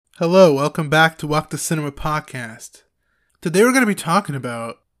Hello, welcome back to Walk the Cinema podcast. Today we're going to be talking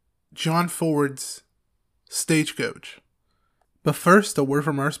about John Ford's Stagecoach. But first, a word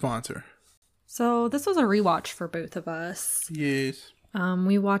from our sponsor. So this was a rewatch for both of us. Yes.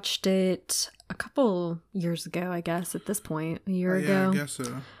 We watched it a couple years ago, I guess, at this point. A year ago. Yeah, I guess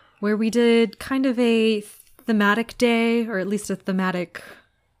so. Where we did kind of a thematic day, or at least a thematic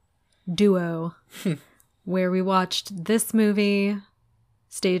duo, where we watched this movie,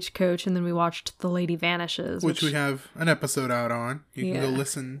 Stagecoach, and then we watched The Lady Vanishes. Which we have an episode out on. You can go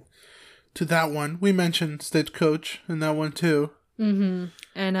listen to that one. We mentioned Stagecoach in that one too. Mm-hmm.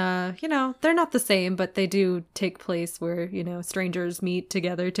 And, they're not the same, but they do take place where, strangers meet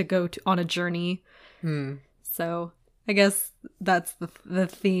together to go on a journey. So I guess that's the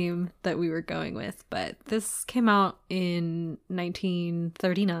theme that we were going with. But this came out in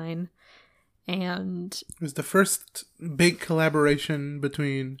 1939. And it was the first big collaboration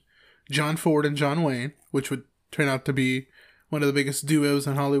between John Ford and John Wayne, which would turn out to be one of the biggest duos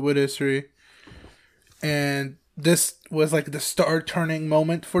in Hollywood history. And this was like the star-turning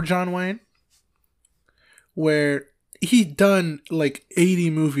moment for John Wayne, where he'd done like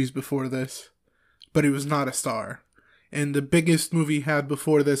 80 movies before this, but he was not a star. And the biggest movie he had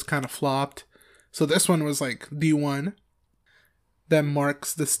before this kind of flopped. So this one was like the one that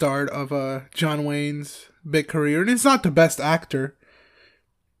marks the start of John Wayne's big career. And he's not the best actor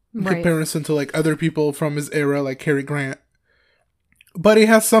in comparison to like other people from his era, like Cary Grant. But he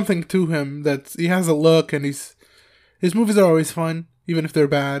has something to him that he has a look, and his movies are always fun, even if they're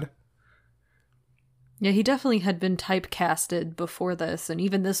bad. Yeah, he definitely had been typecasted before this, and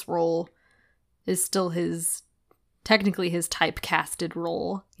even this role is still technically his typecasted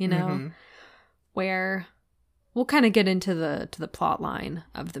role, where we'll kind of get into the plot line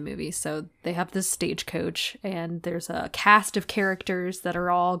of the movie. So they have this stagecoach, and there's a cast of characters that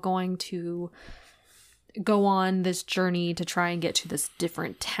are all going to go on this journey to try and get to this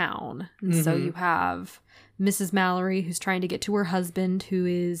different town. And so you have Mrs. Mallory, who's trying to get to her husband, who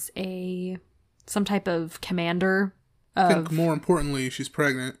is some type of commander. I think more importantly, she's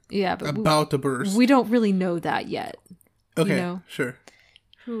pregnant. Yeah, but about to burst. We don't really know that yet. Okay, sure.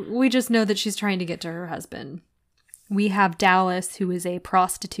 We just know that she's trying to get to her husband. We have Dallas, who is a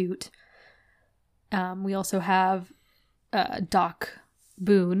prostitute. We also have Doc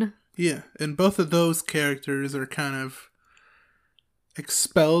Boone. Yeah, and both of those characters are kind of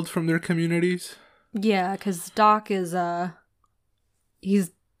expelled from their communities. Yeah, because Doc is,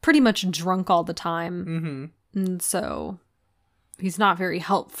 he's pretty much drunk all the time. And so he's not very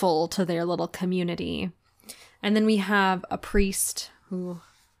helpful to their little community. And then we have a priest who,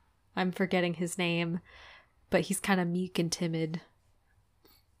 I'm forgetting his name, but he's kind of meek and timid.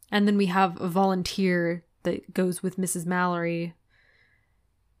 And then we have a volunteer that goes with Mrs. Mallory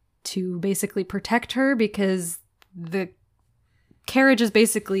to basically protect her, because the carriage is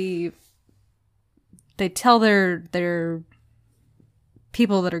basically, they tell their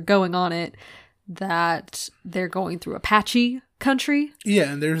people that are going on it that they're going through Apache country.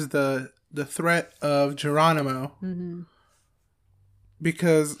 Yeah, and there's the threat of Geronimo.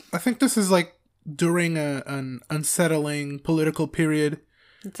 Because I think this is like during an unsettling political period.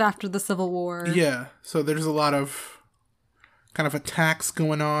 It's after the Civil War. Yeah, so there's a lot of kind of attacks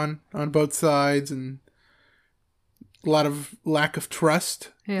going on both sides, and a lot of lack of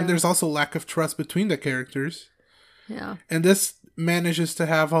trust. Yeah. And there's also lack of trust between the characters. Yeah. And this manages to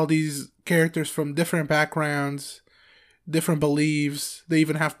have all these characters from different backgrounds, different beliefs. They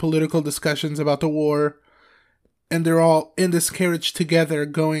even have political discussions about the war. And they're all in this carriage together,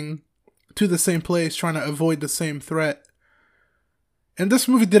 going to the same place, trying to avoid the same threat. And this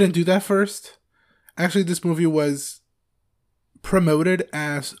movie didn't do that first. Actually, this movie was promoted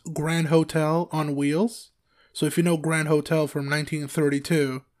as Grand Hotel on Wheels. So if you know Grand Hotel from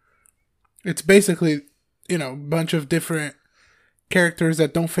 1932, it's basically, a bunch of different characters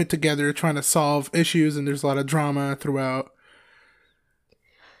that don't fit together trying to solve issues, and there's a lot of drama throughout.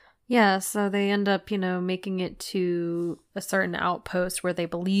 Yeah, so they end up, making it to a certain outpost where they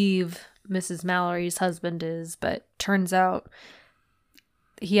believe Mrs. Mallory's husband is, but turns out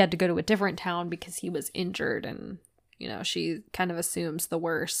he had to go to a different town because he was injured, and she kind of assumes the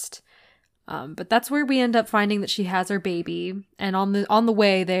worst. But that's where we end up finding that she has her baby. And on the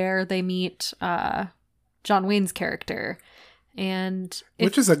way there, they meet John Wayne's character.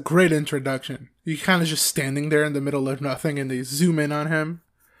 Which is a great introduction. You kind of just standing there in the middle of nothing, and they zoom in on him.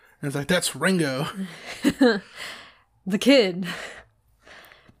 And it's like, that's Ringo. The kid.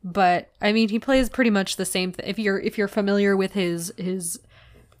 But, I mean, he plays pretty much the same thing. If you're familiar with his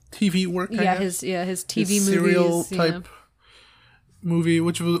TV work, his TV movies, serial type movie,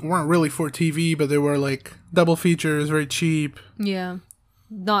 which weren't really for TV, but they were like double features, very cheap. Yeah.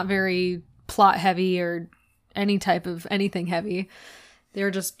 Not very plot heavy or any type of anything heavy. They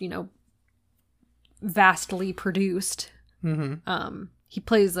were just, vastly produced. Mm-hmm. He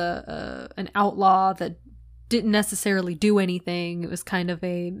plays an outlaw that didn't necessarily do anything. It was kind of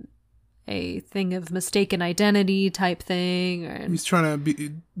a thing of mistaken identity type thing. And he's trying to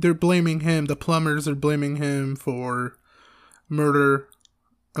be... They're blaming him. The plumbers are blaming him for murder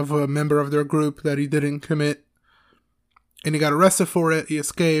of a member of their group that he didn't commit. And he got arrested for it. He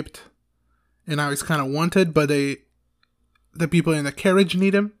escaped. And now he's kind of wanted, but the people in the carriage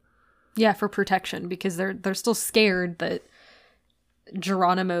need him. Yeah, for protection, because they're still scared that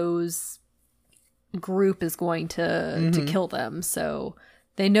Geronimo's group is going to kill them. So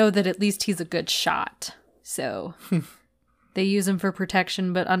they know that at least he's a good shot. So they use him for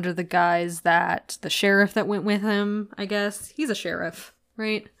protection, but under the guise that the sheriff that went with him, I guess, he's a sheriff,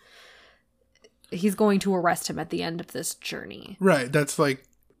 right? He's going to arrest him at the end of this journey. Right. That's like,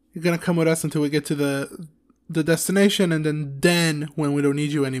 you're going to come with us until we get to the destination, and then when we don't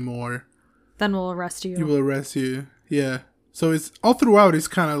need you anymore, then we'll arrest you. He will arrest you. Yeah. So it's all throughout, he's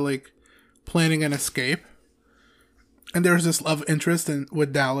kind of like planning an escape. And there's this love interest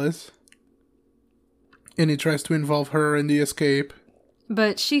with Dallas. And he tries to involve her in the escape.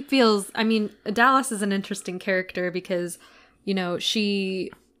 But she feels, Dallas is an interesting character because, she's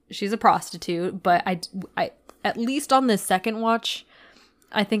a prostitute, but I at least on this second watch,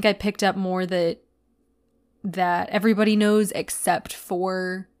 I think I picked up more that everybody knows except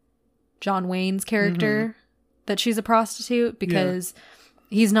for John Wayne's character that she's a prostitute, because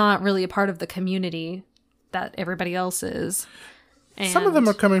he's not really a part of the community that everybody else is. And some of them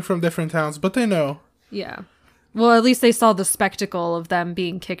are coming from different towns, but they know. Yeah. Well, at least they saw the spectacle of them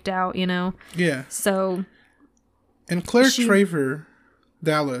being kicked out, Yeah. So. And Claire Traver,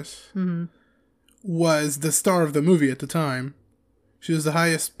 Dallas, was the star of the movie at the time. She was the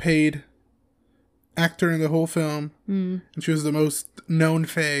highest paid actor in the whole film. And she was the most known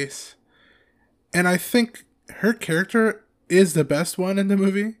face. And I think her character is the best one in the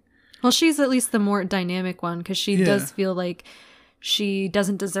movie. Well, she's at least the more dynamic one, because she does feel like she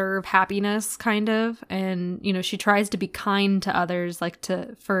doesn't deserve happiness, kind of. And, she tries to be kind to others, like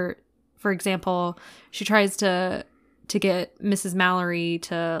for example, she tries to get Mrs. Mallory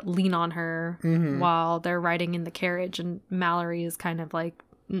to lean on her while they're riding in the carriage. And Mallory is kind of like,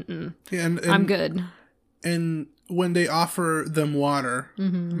 and I'm good. And when they offer them water,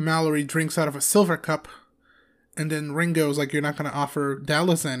 Mallory drinks out of a silver cup. And then Ringo's like, you're not going to offer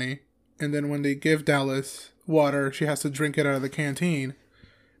Dallas any. And then when they give Dallas water, she has to drink it out of the canteen.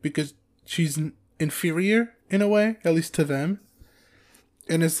 Because she's inferior, in a way, at least to them.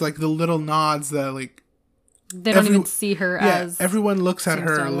 And it's like the little nods that, like... They don't even see her as... everyone looks at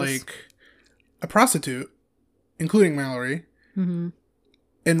her like a prostitute, including Mallory. And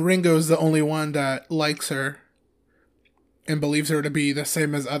Ringo's the only one that likes her and believes her to be the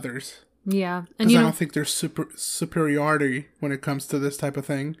same as others. Yeah. Because I don't think there's superiority when it comes to this type of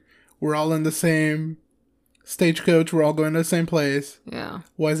thing. We're all in the same stagecoach. We're all going to the same place. Yeah.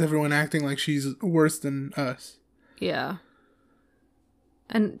 Why is everyone acting like she's worse than us? Yeah.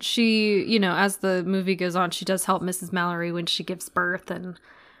 And she, as the movie goes on, she does help Mrs. Mallory when she gives birth, and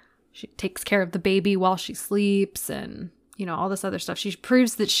she takes care of the baby while she sleeps, and, all this other stuff. She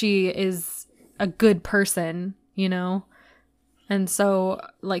proves that she is a good person, And so,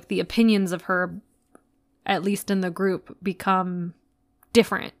 like, the opinions of her, at least in the group, become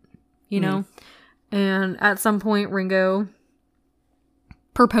different, And at some point, Ringo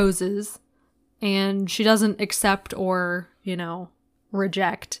proposes, and she doesn't accept or,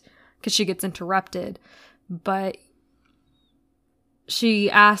 reject, because she gets interrupted. But she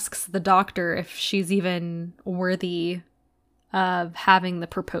asks the doctor if she's even worthy of having the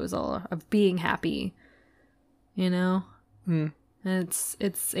proposal, of being happy, And it's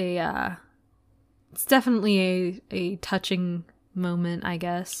definitely a touching moment, I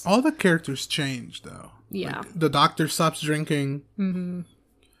guess. All the characters change, though. Yeah. Like, the doctor stops drinking.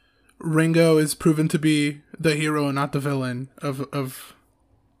 Ringo is proven to be the hero and not the villain of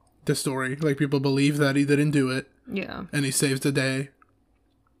the story. Like, people believe that he didn't do it. Yeah. And he saves the day.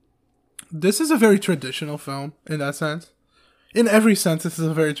 This is a very traditional film in that sense. In every sense, this is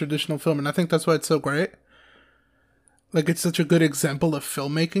a very traditional film, and I think that's why it's so great. Like, it's such a good example of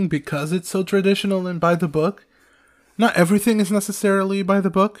filmmaking because it's so traditional and by the book. Not everything is necessarily by the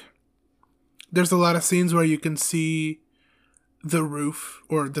book. There's a lot of scenes where you can see the roof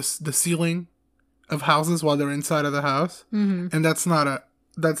or the ceiling of houses while they're inside of the house. And that's not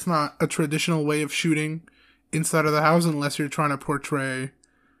a traditional way of shooting inside of the house unless you're trying to portray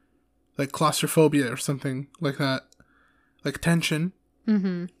like claustrophobia or something like that, like tension.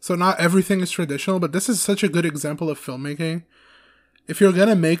 Mm-hmm. So not everything is traditional, but this is such a good example of filmmaking. If you're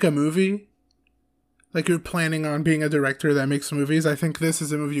gonna make a movie, like you're planning on being a director that makes movies, I think this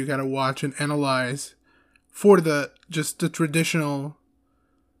is a movie you gotta watch and analyze for the traditional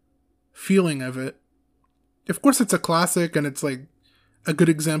feeling of it. Of course, it's a classic, and it's like a good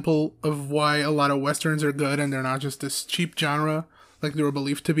example of why a lot of Westerns are good, and they're not just this cheap genre like they were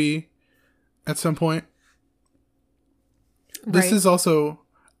believed to be at some point. Right. This is also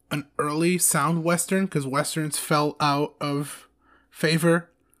an early sound Western, because Westerns fell out of favor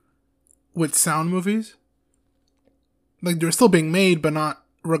with sound movies. Like, they're still being made, but not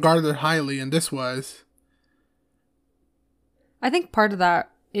regarded highly, and this was. I think part of that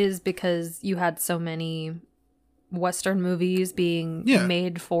is because you had so many Western movies being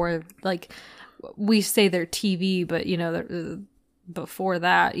made for, like, we say they're TV, but, you know, before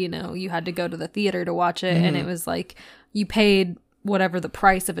that, you know, you had to go to the theater to watch it, and it was like, you paid whatever the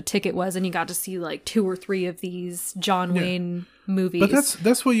price of a ticket was, and you got to see, like, 2 or 3 of these John Wayne movies. But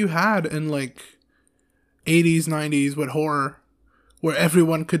that's what you had in, like, 80s, 90s with horror, where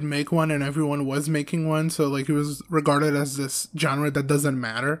everyone could make one and everyone was making one, so, like, it was regarded as this genre that doesn't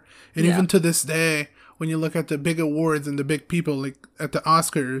matter. And even to this day, when you look at the big awards and the big people, like at the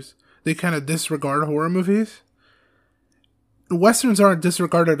Oscars, they kind of disregard horror movies. Westerns aren't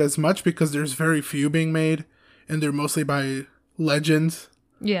disregarded as much because there's very few being made, and they're mostly by legends.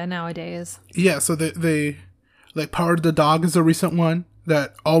 Yeah, nowadays. Yeah, so they like Power of the Dog is a recent one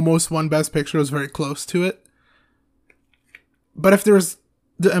that almost won Best Picture, was very close to it. But if there's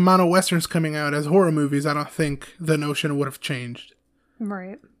the amount of Westerns coming out as horror movies, I don't think the notion would have changed.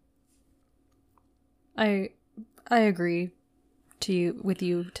 Right. I agree with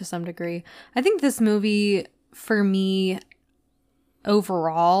you to some degree. I think this movie, for me,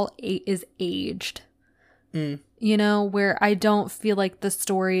 overall, is aged. You know, where I don't feel like the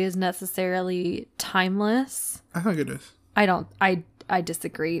story is necessarily timeless. I think it is. I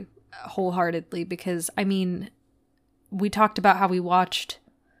disagree wholeheartedly, because, I mean, we talked about how we watched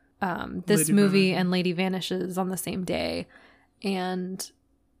this movie and Lady Vanishes on the same day. And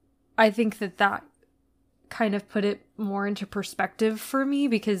I think that kind of put it more into perspective for me,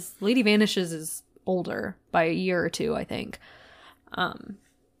 because Lady Vanishes is older by a year or two, I think.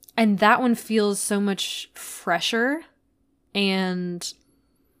 And that one feels so much fresher, and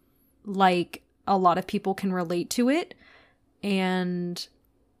like a lot of people can relate to it. And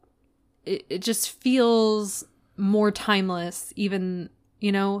it just feels more timeless, even,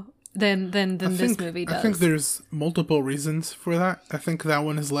 you know, than this movie does. I think there's multiple reasons for that. I think that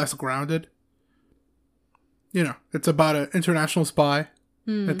one is less grounded. You know, it's about an international spy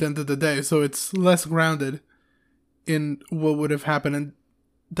at the end of the day, so it's less grounded in what would have happened. And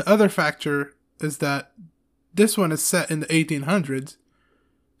the other factor is that this one is set in the 1800s,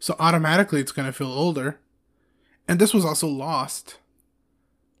 so automatically it's going to feel older. And this was also lost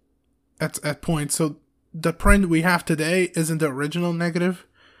at points, so the print we have today isn't the original negative,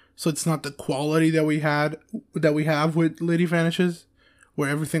 so it's not the quality that we have with Lady Vanishes, where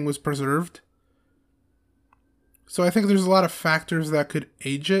everything was preserved. So I think there's a lot of factors that could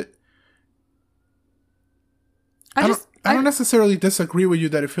age it. I don't necessarily disagree with you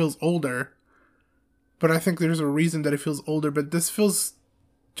that it feels older, but I think there's a reason that it feels older. But this feels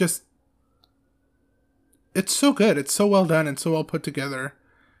just... It's so good. It's so well done and so well put together.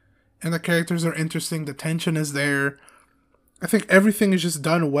 And the characters are interesting. The tension is there. I think everything is just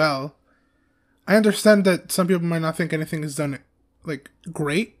done well. I understand that some people might not think anything is done, like,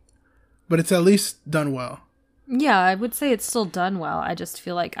 great, but it's at least done well. Yeah, I would say it's still done well. I just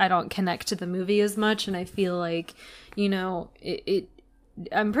feel like I don't connect to the movie as much, and I feel like, you know,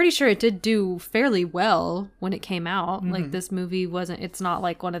 I'm pretty sure it did do fairly well when it came out. Mm-hmm. Like, this movie it's not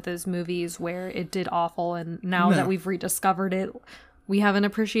like one of those movies where it did awful, and now that we've rediscovered it, we have an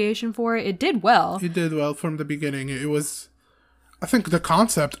appreciation for it. It did well. It did well from the beginning. It was, I think the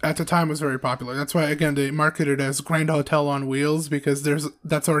concept at the time was very popular. That's why, again, they marketed it as Grand Hotel on Wheels, because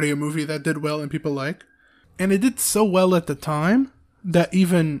that's already a movie that did well and people like. And it did so well at the time that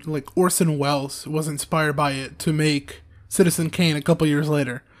even, like, Orson Welles was inspired by it to make Citizen Kane a couple years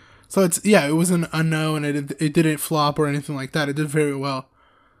later. So it was an unknown, and it didn't flop or anything like that. It did very well.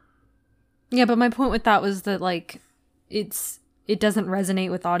 Yeah, but my point with that was that, like, it doesn't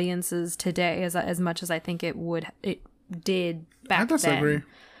resonate with audiences today as much as I think it did back then. I disagree.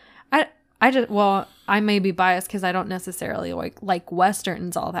 I may be biased because I don't necessarily like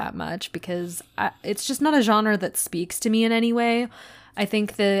Westerns all that much, because it's just not a genre that speaks to me in any way. I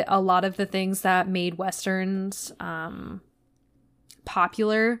think that a lot of the things that made Westerns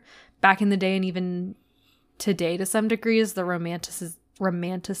popular back in the day and even today to some degree is the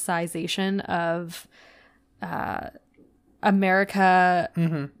romanticization of America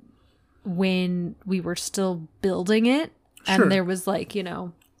when we were still building it. Sure. And there was like, you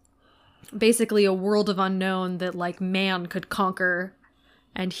know, basically a world of unknown that like man could conquer,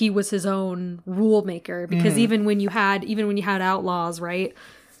 and he was his own rule maker. Because even when you had outlaws, right,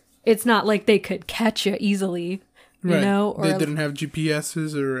 it's not like they could catch you easily, you know, or they didn't have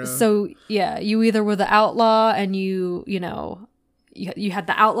GPSs or so yeah, you either were the outlaw and you know, you had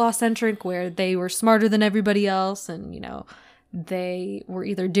the outlaw centric where they were smarter than everybody else, and you know, they were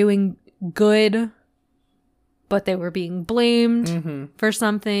either doing good but they were being blamed for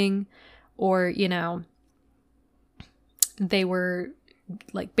something, or you know, they were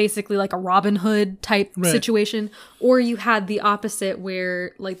like basically like a Robin Hood type situation. Or you had the opposite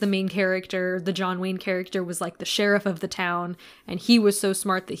where like the main character, the John Wayne character, was like the sheriff of the town, and he was so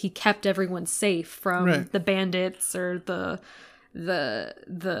smart that he kept everyone safe from the bandits or the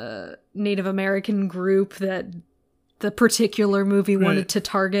Native American group that the particular movie wanted to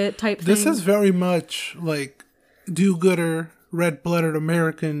target type thing. This is very much like do-gooder, red-blooded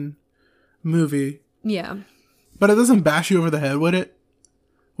American movie. Yeah. But it doesn't bash you over the head with it,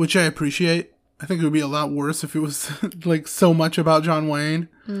 which I appreciate. I think it would be a lot worse if it was like so much about John Wayne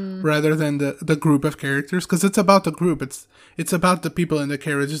rather than the group of characters, because it's about the group. It's about the people in the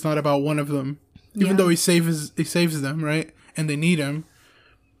carriage. It's not about one of them. Even though he saves them, right? And they need him.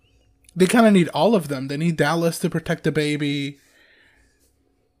 They kind of need all of them. They need Dallas to protect the baby.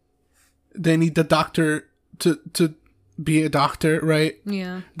 They need the doctor to be a doctor, right?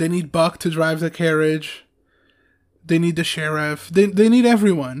 Yeah. They need Buck to drive the carriage. They need the sheriff. They need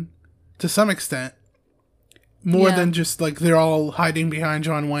everyone to some extent. More than just like they're all hiding behind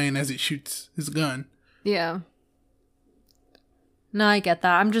John Wayne as he shoots his gun. Yeah. No, I get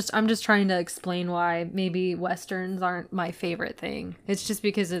that. I'm just trying to explain why maybe Westerns aren't my favorite thing. It's just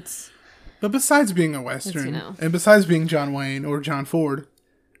because it's... But besides being a Western, you know, and besides being John Wayne or John Ford,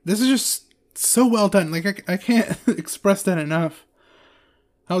 this is just so well done. Like, I can't express that enough.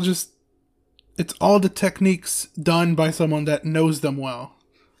 It's all the techniques done by someone that knows them well.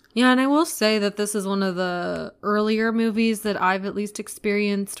 Yeah, and I will say that this is one of the earlier movies that I've at least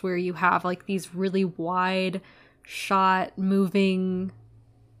experienced where you have like these really wide shot moving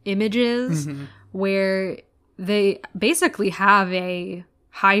images where they basically have a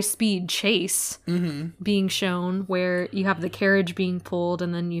high-speed chase being shown, where you have the carriage being pulled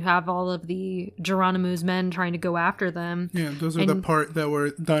and then you have all of the Geronimo's men trying to go after them. Yeah, those are the part that were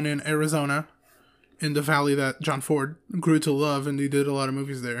done in Arizona, in the valley that John Ford grew to love, and he did a lot of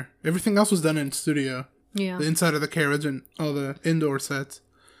movies there. Everything else was done in studio. Yeah. The inside of the carriage and all the indoor sets.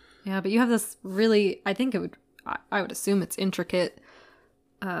 Yeah, but you have this really, I would assume it's intricate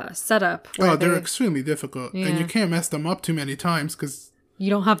setup. Oh, they're extremely difficult. Yeah. And you can't mess them up too many times because... You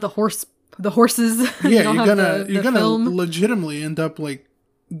don't have the horses. Yeah, you're gonna legitimately end up like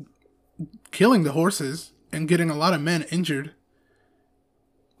killing the horses and getting a lot of men injured.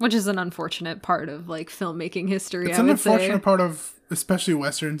 Which is an unfortunate part of like filmmaking history. It's an unfortunate part of especially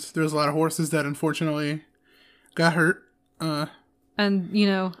Westerns. There's a lot of horses that unfortunately got hurt. And you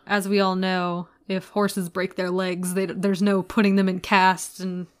know, as we all know, if horses break their legs, there's no putting them in casts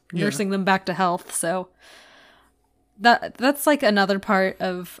and nursing them back to health. So that's like another part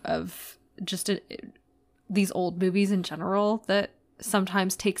of just these old movies in general that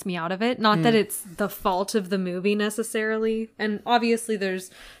sometimes takes me out of it. Not that it's the fault of the movie necessarily, and obviously there's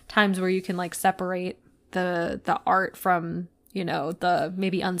times where you can like separate the art from, you know, the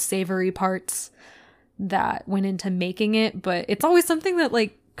maybe unsavory parts that went into making it, but it's always something that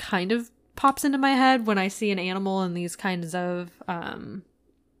like kind of pops into my head when I see an animal in these kinds of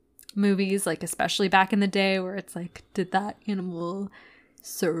movies, like especially back in the day, where it's like, did that animal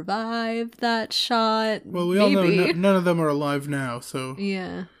survive that shot? Well, we all know none of them are alive now, so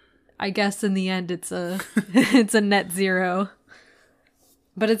yeah, I guess in the end it's a it's a net zero.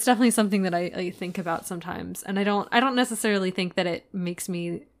 But it's definitely something that I think about sometimes, and I don't necessarily think that it makes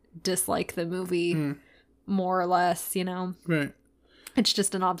me dislike the movie more or less, you know. Right. It's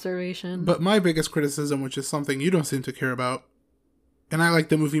just an observation. But my biggest criticism, which is something you don't seem to care about, and I like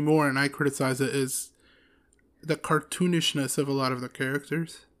the movie more and I criticize it, is the cartoonishness of a lot of the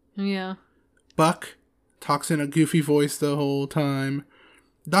characters. Yeah. Buck talks in a goofy voice the whole time.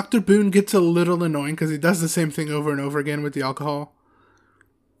 Dr. Boone gets a little annoying because he does the same thing over and over again with the alcohol.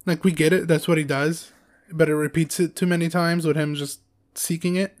 Like, we get it, that's what he does, but it repeats it too many times with him just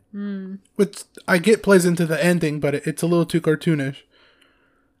seeking it. Which I get plays into the ending, but it's a little too cartoonish.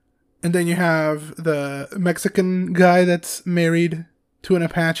 And then you have the Mexican guy that's married to an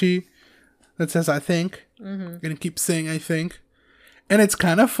Apache that says, I think. Mm-hmm. And keeps saying, I think. And it's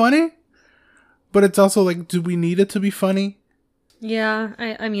kind of funny. But it's also like, do we need it to be funny? Yeah,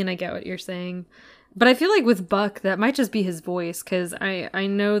 I mean, I get what you're saying. But I feel like with Buck, that might just be his voice. Because I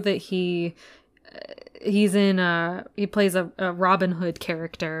know that he's in he plays a Robin Hood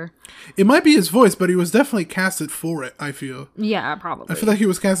character. It might be his voice, but he was definitely casted for it, I feel. Yeah, probably. I feel like he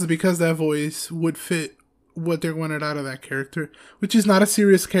was casted because that voice would fit what they wanted out of that character. Which is not a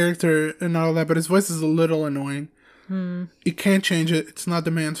serious character and all that, but his voice is a little annoying. You can't change it. It's not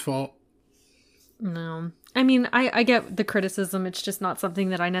the man's fault. No. I mean, I get the criticism. It's just not something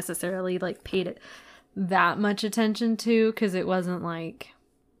that I necessarily, like, paid it that much attention to. Because it wasn't, like...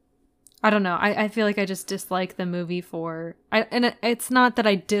 I don't know. I feel like I just dislike the movie for... it's not that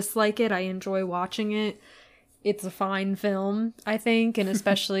I dislike it. I enjoy watching it. It's a fine film, I think. And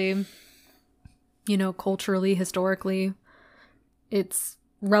especially, you know, culturally, historically, it's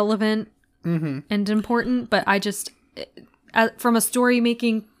relevant and important. But I just... from a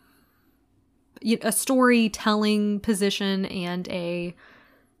storytelling position and a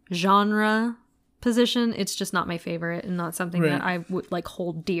genre position, it's just not my favorite and not something that I would like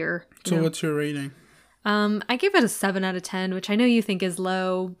hold dear. So what's your rating? I give it a 7 out of 10, which I know you think is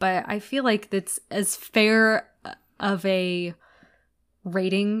low, but I feel like that's as fair of a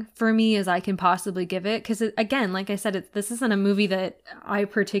rating for me as I can possibly give it. Because again, like I said, this isn't a movie that I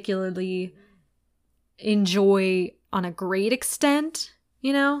particularly enjoy on a great extent,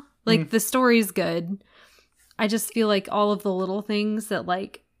 you know? Like, the story's good. I just feel like all of the little things that,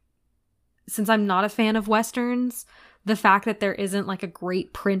 like, since I'm not a fan of Westerns, the fact that there isn't, like, a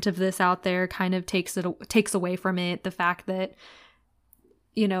great print of this out there kind of takes away from it. The fact that,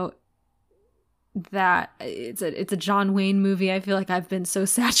 you know, that it's a John Wayne movie. I feel like I've been so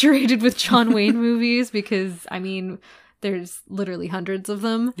saturated with John Wayne movies because, I mean, there's literally hundreds of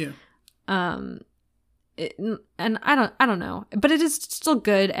them. Yeah. And I don't know, but it is still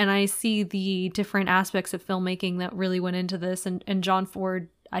good. And I see the different aspects of filmmaking that really went into this. And John Ford,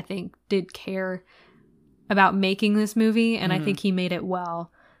 I think, did care about making this movie. And I think he made it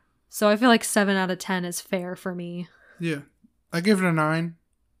well. So I feel like 7 out of 10 is fair for me. Yeah. I give it a 9.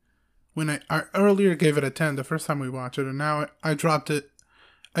 When I earlier gave it a 10 the first time we watched it. And now I dropped it.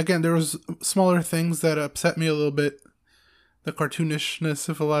 Again, there was smaller things that upset me a little bit. The cartoonishness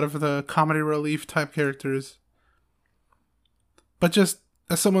of a lot of the comedy relief type characters. But just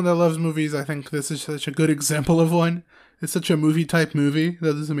as someone that loves movies, I think this is such a good example of one. It's such a movie type movie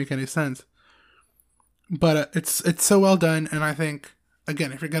that doesn't make any sense. But it's so well done, and I think,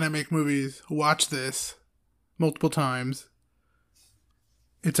 again, if you're gonna make movies, watch this multiple times.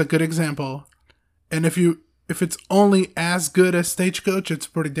 It's a good example. And if it's only as good as Stagecoach, it's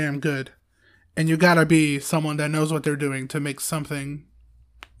pretty damn good. And you gotta be someone that knows what they're doing to make something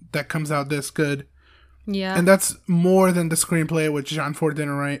that comes out this good. Yeah. And that's more than the screenplay, which John Ford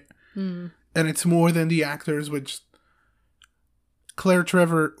didn't write. And it's more than the actors, which Claire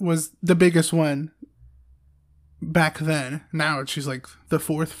Trevor was the biggest one back then. Now she's like the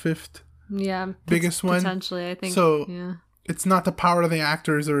 4th, 5th biggest one. Potentially, I think. So it's not the power of the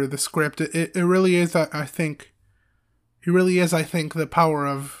actors or the script. It really is, I think, the power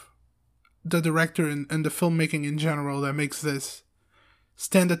of the director and the filmmaking in general that makes this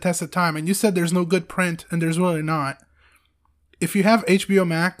stand the test of time. And you said there's no good print, and there's really not. If you have HBO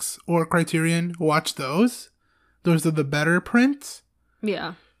Max or Criterion, watch those. Those are the better prints.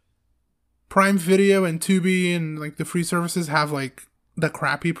 Yeah. Prime Video and Tubi and like the free services have like the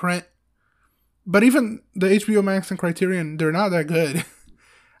crappy print. But even the HBO Max and Criterion, they're not that good.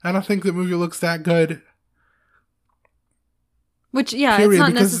 I don't think the movie looks that good. Which, yeah, period, it's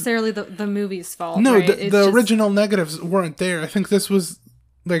not necessarily the movie's fault. No, right? the original negatives weren't there. I think this was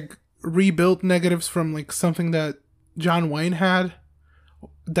like rebuilt negatives from like something that John Wayne had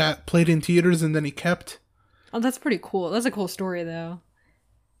that played in theaters and then he kept. Oh, that's pretty cool. That's a cool story, though.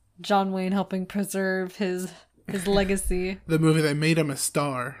 John Wayne helping preserve his legacy. The movie that made him a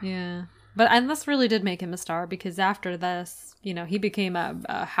star. Yeah. And this really did make him a star because after this, you know, he became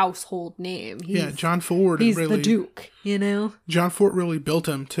a household name. John Ford. He's really, the Duke, you know? John Ford really built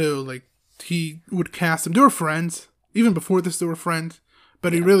him, too. Like, he would cast him. They were friends. Even before this, they were friends.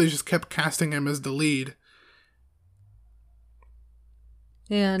 But he really just kept casting him as the lead.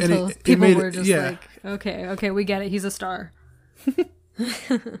 Yeah, until people were just like, okay, we get it. He's a star.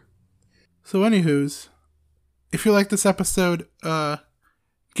 So, anywho's, if you like this episode,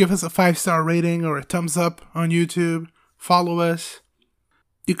 give us a 5-star rating or a thumbs up on YouTube. Follow us.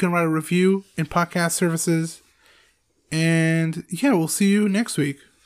 You can write a review in podcast services. And yeah, we'll see you next week.